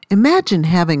Imagine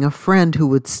having a friend who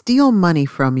would steal money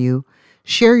from you,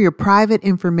 share your private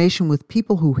information with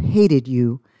people who hated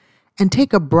you, and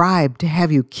take a bribe to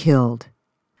have you killed.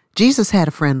 Jesus had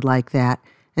a friend like that,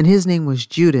 and his name was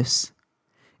Judas.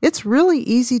 It's really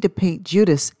easy to paint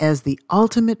Judas as the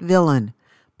ultimate villain,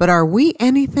 but are we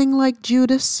anything like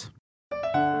Judas?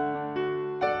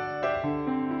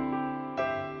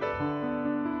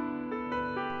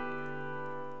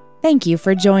 Thank you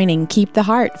for joining Keep the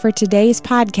Heart for today's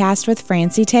podcast with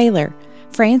Francie Taylor.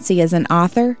 Francie is an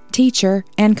author, teacher,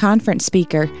 and conference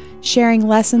speaker. Sharing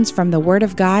lessons from the Word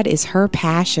of God is her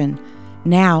passion.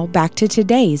 Now, back to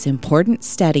today's important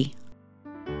study.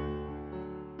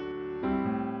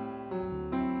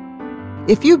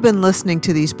 If you've been listening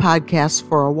to these podcasts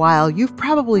for a while, you've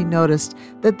probably noticed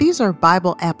that these are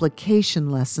Bible application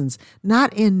lessons,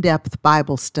 not in-depth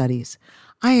Bible studies.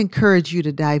 I encourage you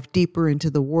to dive deeper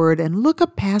into the Word and look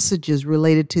up passages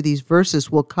related to these verses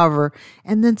we'll cover,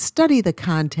 and then study the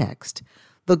context.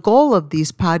 The goal of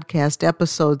these podcast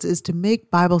episodes is to make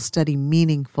Bible study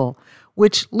meaningful,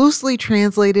 which, loosely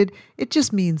translated, it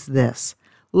just means this: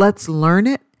 let's learn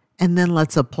it, and then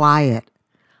let's apply it.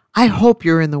 I hope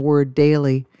you're in the Word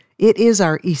daily. It is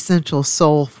our essential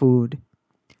soul food.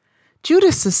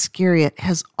 Judas Iscariot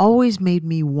has always made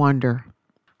me wonder,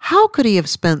 how could he have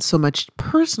spent so much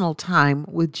personal time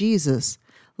with Jesus,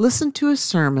 listened to his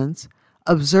sermons,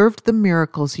 observed the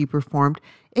miracles he performed,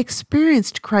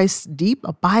 experienced Christ's deep,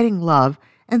 abiding love,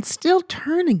 and still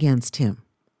turn against him?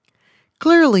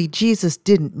 Clearly, Jesus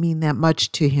didn't mean that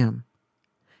much to him.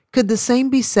 Could the same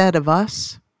be said of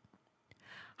us?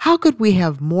 How could we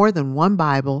have more than one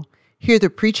Bible, hear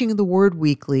the preaching of the Word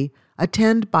weekly,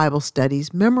 attend Bible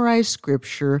studies, memorize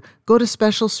Scripture, go to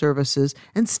special services,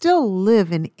 and still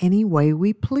live in any way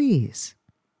we please?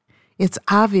 It's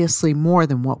obviously more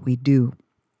than what we do.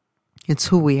 It's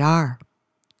who we are.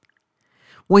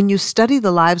 When you study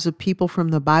the lives of people from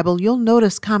the Bible, you'll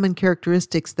notice common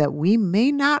characteristics that we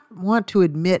may not want to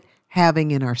admit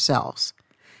having in ourselves.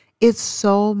 It's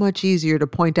so much easier to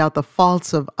point out the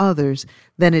faults of others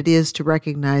than it is to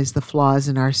recognize the flaws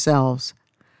in ourselves.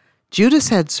 Judas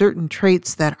had certain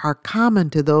traits that are common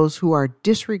to those who are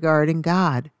disregarding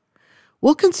God.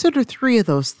 We'll consider 3 of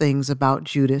those things about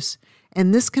Judas,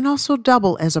 and this can also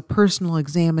double as a personal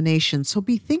examination, so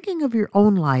be thinking of your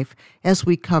own life as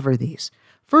we cover these.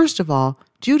 First of all,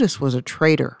 Judas was a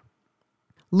traitor.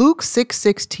 Luke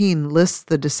 6:16 lists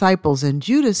the disciples, and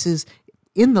Judas is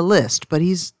in the list, but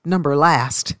he's number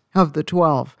last of the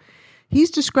 12.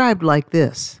 He's described like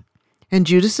this: and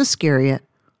Judas Iscariot,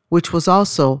 which was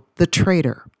also the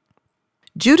traitor.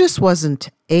 Judas wasn't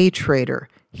a traitor,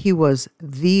 he was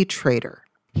the traitor.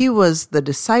 He was the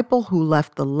disciple who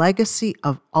left the legacy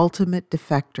of ultimate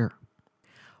defector.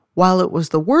 While it was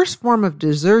the worst form of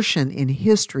desertion in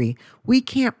history, we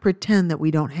can't pretend that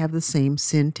we don't have the same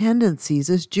sin tendencies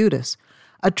as Judas.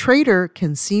 A traitor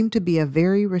can seem to be a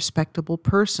very respectable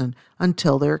person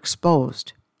until they're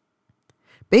exposed.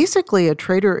 Basically, a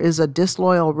traitor is a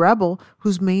disloyal rebel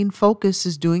whose main focus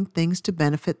is doing things to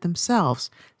benefit themselves.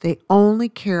 They only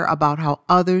care about how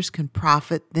others can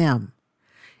profit them.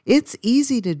 It's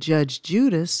easy to judge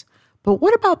Judas, but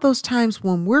what about those times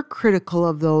when we're critical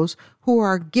of those who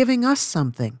are giving us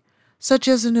something, such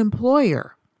as an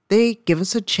employer? They give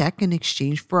us a check in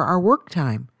exchange for our work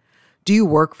time. Do you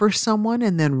work for someone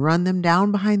and then run them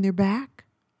down behind their back?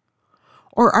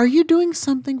 Or are you doing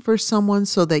something for someone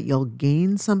so that you'll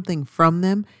gain something from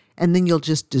them and then you'll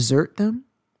just desert them?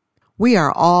 We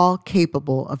are all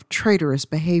capable of traitorous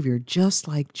behavior, just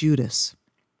like Judas.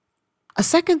 A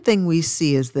second thing we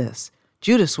see is this: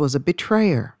 Judas was a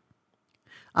betrayer.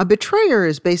 A betrayer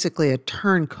is basically a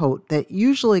turncoat that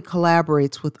usually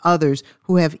collaborates with others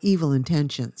who have evil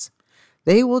intentions.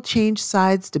 They will change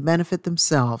sides to benefit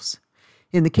themselves.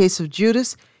 In the case of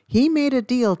Judas, he made a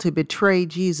deal to betray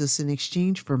Jesus in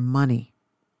exchange for money.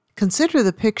 Consider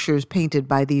the pictures painted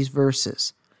by these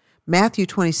verses. Matthew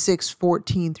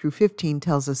 26:14 through 15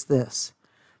 tells us this: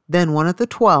 Then one of the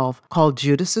 12, called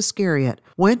Judas Iscariot,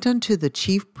 went unto the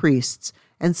chief priests,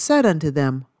 and said unto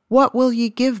them, What will ye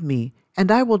give me, and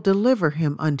I will deliver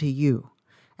him unto you?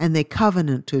 And they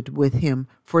covenanted with him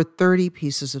for 30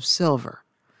 pieces of silver.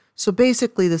 So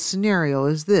basically the scenario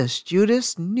is this: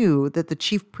 Judas knew that the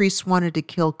chief priests wanted to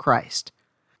kill Christ.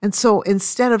 And so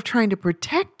instead of trying to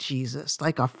protect Jesus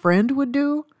like a friend would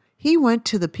do, he went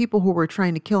to the people who were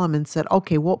trying to kill him and said,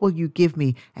 okay, what will you give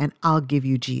me? And I'll give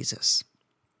you Jesus.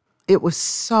 It was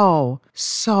so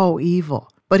evil.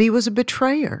 But he was a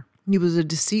betrayer. He was a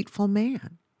deceitful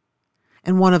man.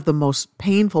 And one of the most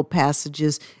painful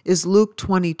passages is Luke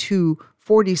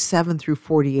 22:47 through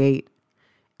 48.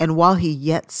 And while he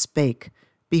yet spake,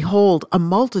 behold, a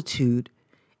multitude,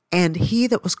 and he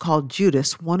that was called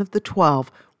Judas, one of the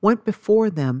 12, went before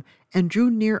them, and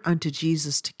drew near unto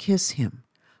Jesus to kiss him.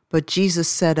 But Jesus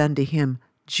said unto him,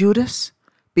 Judas,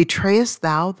 betrayest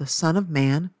thou the Son of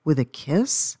Man with a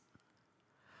kiss?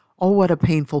 Oh, what a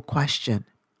painful question.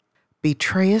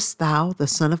 Betrayest thou the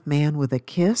Son of Man with a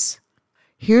kiss?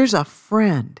 Here's a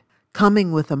friend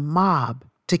coming with a mob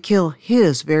to kill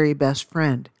his very best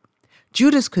friend.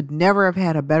 Judas could never have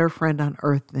had a better friend on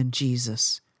earth than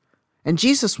Jesus. And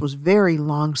Jesus was very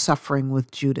long-suffering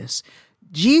with Judas.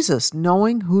 Jesus,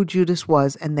 knowing who Judas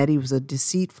was and that he was a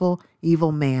deceitful,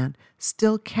 evil man,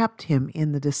 still kept him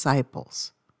in the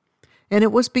disciples. And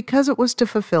it was because it was to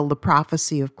fulfill the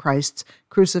prophecy of Christ's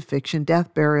crucifixion,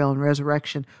 death, burial, and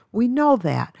resurrection. We know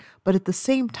that. But at the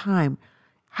same time,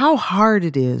 how hard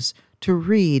it is to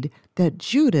read that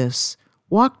Judas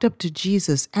walked up to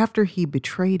Jesus after he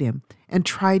betrayed him and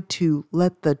tried to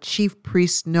let the chief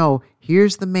priests know,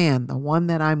 here's the man, the one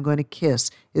that I'm going to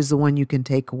kiss is the one you can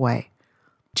take away.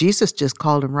 Jesus just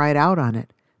called him right out on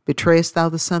it. Betrayest thou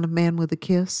the Son of Man with a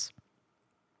kiss?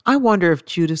 I wonder if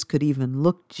Judas could even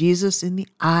look Jesus in the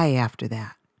eye after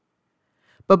that.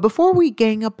 But before we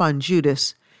gang up on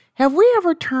Judas, have we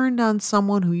ever turned on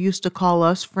someone who used to call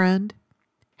us friend?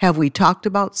 Have we talked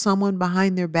about someone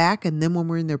behind their back and then when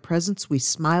we're in their presence, we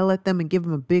smile at them and give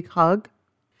them a big hug?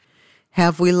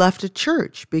 Have we left a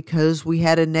church because we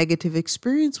had a negative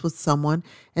experience with someone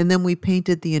and then we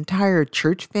painted the entire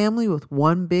church family with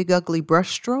one big ugly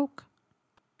brushstroke?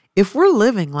 If we're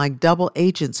living like double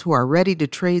agents who are ready to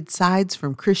trade sides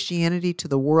from Christianity to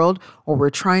the world, or we're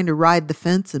trying to ride the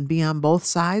fence and be on both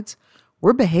sides,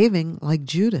 we're behaving like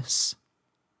Judas.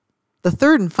 The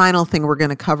third and final thing we're going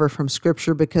to cover from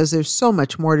Scripture, because there's so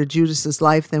much more to Judas's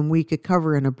life than we could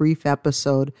cover in a brief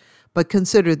episode, but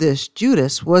consider this,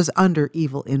 Judas was under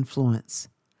evil influence.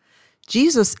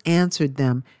 Jesus answered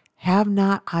them, have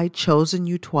not I chosen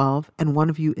you 12, and one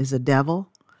of you is a devil?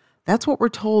 That's what we're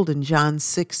told in John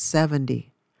 6:70.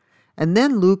 And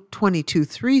then Luke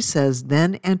 22:3 says,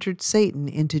 then entered Satan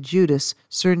into Judas,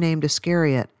 surnamed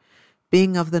Iscariot,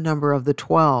 being of the number of the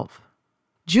 12.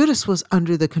 Judas was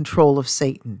under the control of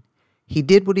Satan. He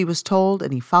did what he was told,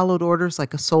 and he followed orders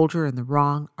like a soldier in the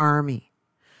wrong army.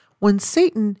 When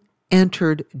Satan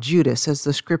entered Judas, as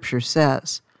the scripture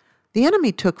says, the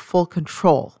enemy took full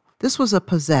control. This was a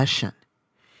possession.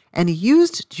 And he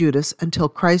used Judas until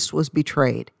Christ was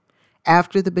betrayed.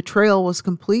 After the betrayal was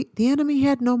complete, the enemy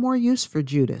had no more use for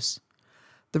Judas.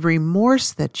 The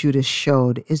remorse that Judas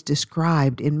showed is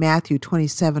described in Matthew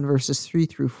 27, verses 3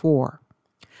 through 4.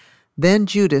 Then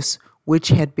Judas, which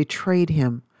had betrayed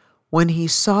him, when he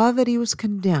saw that he was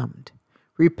condemned,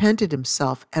 repented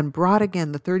himself and brought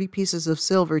again the 30 pieces of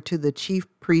silver to the chief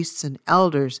priests and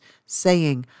elders,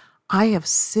 saying, I have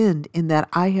sinned in that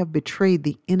I have betrayed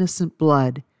the innocent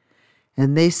blood.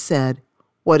 And they said,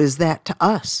 what is that to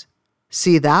us?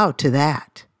 See thou to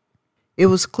that. It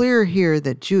was clear here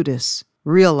that Judas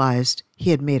realized he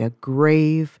had made a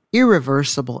grave,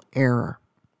 irreversible error.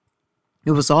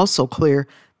 It was also clear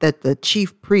that the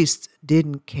chief priests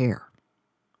didn't care.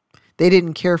 They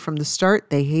didn't care from the start.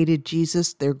 They hated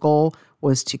Jesus. Their goal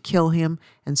was to kill him.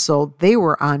 And so they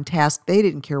were on task. They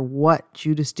didn't care what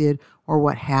Judas did or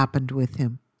what happened with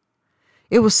him.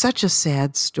 It was such a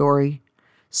sad story.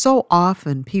 So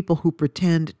often people who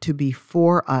pretend to be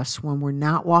for us when we're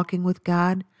not walking with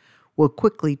God will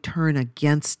quickly turn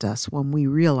against us when we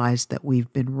realize that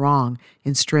we've been wrong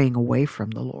in straying away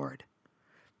from the Lord.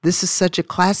 This is such a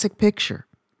classic picture.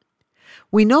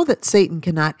 We know that Satan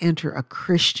cannot enter a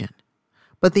Christian,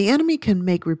 but the enemy can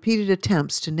make repeated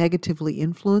attempts to negatively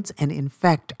influence and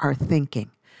infect our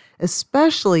thinking,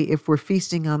 especially if we're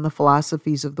feasting on the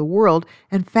philosophies of the world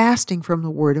and fasting from the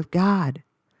Word of God.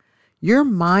 Your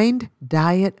mind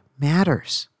diet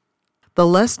matters. The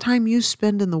less time you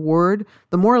spend in the Word,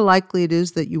 the more likely it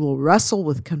is that you will wrestle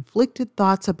with conflicted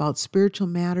thoughts about spiritual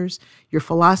matters, your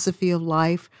philosophy of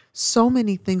life. So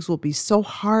many things will be so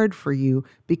hard for you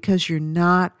because you're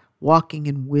not walking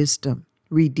in wisdom,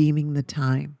 redeeming the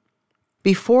time.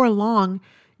 Before long,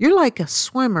 you're like a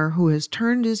swimmer who has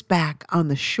turned his back on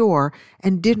the shore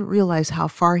and didn't realize how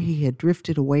far he had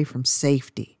drifted away from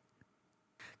safety.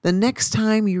 The next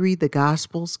time you read the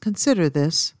Gospels, consider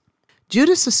this.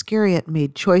 Judas Iscariot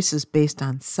made choices based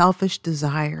on selfish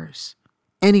desires.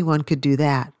 Anyone could do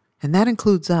that, and that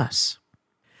includes us.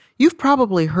 You've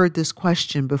probably heard this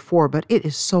question before, but it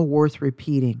is so worth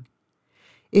repeating.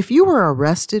 If you were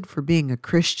arrested for being a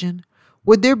Christian,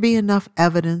 would there be enough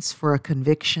evidence for a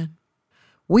conviction?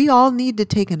 We all need to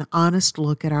take an honest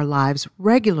look at our lives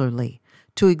regularly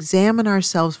to examine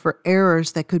ourselves for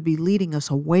errors that could be leading us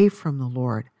away from the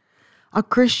Lord. A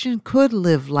Christian could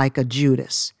live like a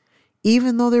Judas,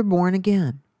 even though they're born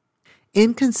again.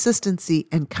 Inconsistency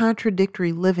and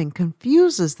contradictory living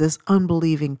confuses this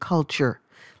unbelieving culture,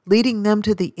 leading them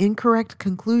to the incorrect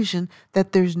conclusion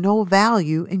that there's no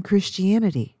value in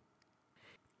Christianity.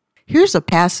 Here's a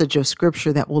passage of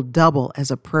Scripture that will double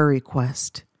as a prayer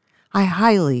request. I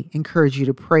highly encourage you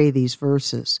to pray these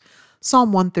verses.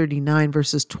 Psalm 139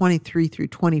 verses 23 through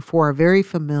 24 are very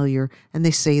familiar, and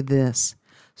they say this: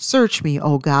 "Search me,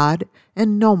 O God,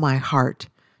 and know my heart.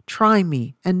 Try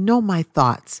me and know my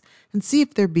thoughts, and see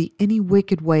if there be any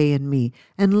wicked way in me,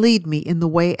 and lead me in the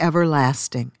way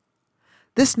everlasting."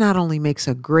 This not only makes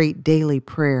a great daily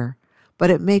prayer, but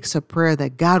it makes a prayer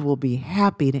that God will be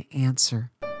happy to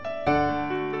answer.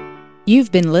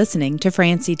 You've been listening to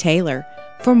Francie Taylor.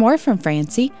 For more from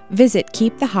Francie, visit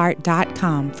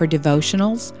keeptheheart.com for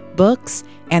devotionals, books,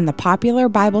 and the popular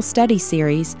Bible study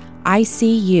series,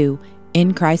 ICU,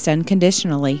 In Christ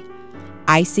Unconditionally.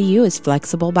 ICU is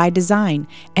flexible by design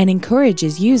and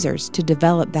encourages users to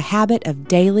develop the habit of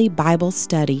daily Bible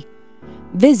study.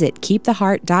 Visit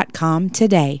keeptheheart.com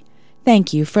today.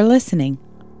 Thank you for listening.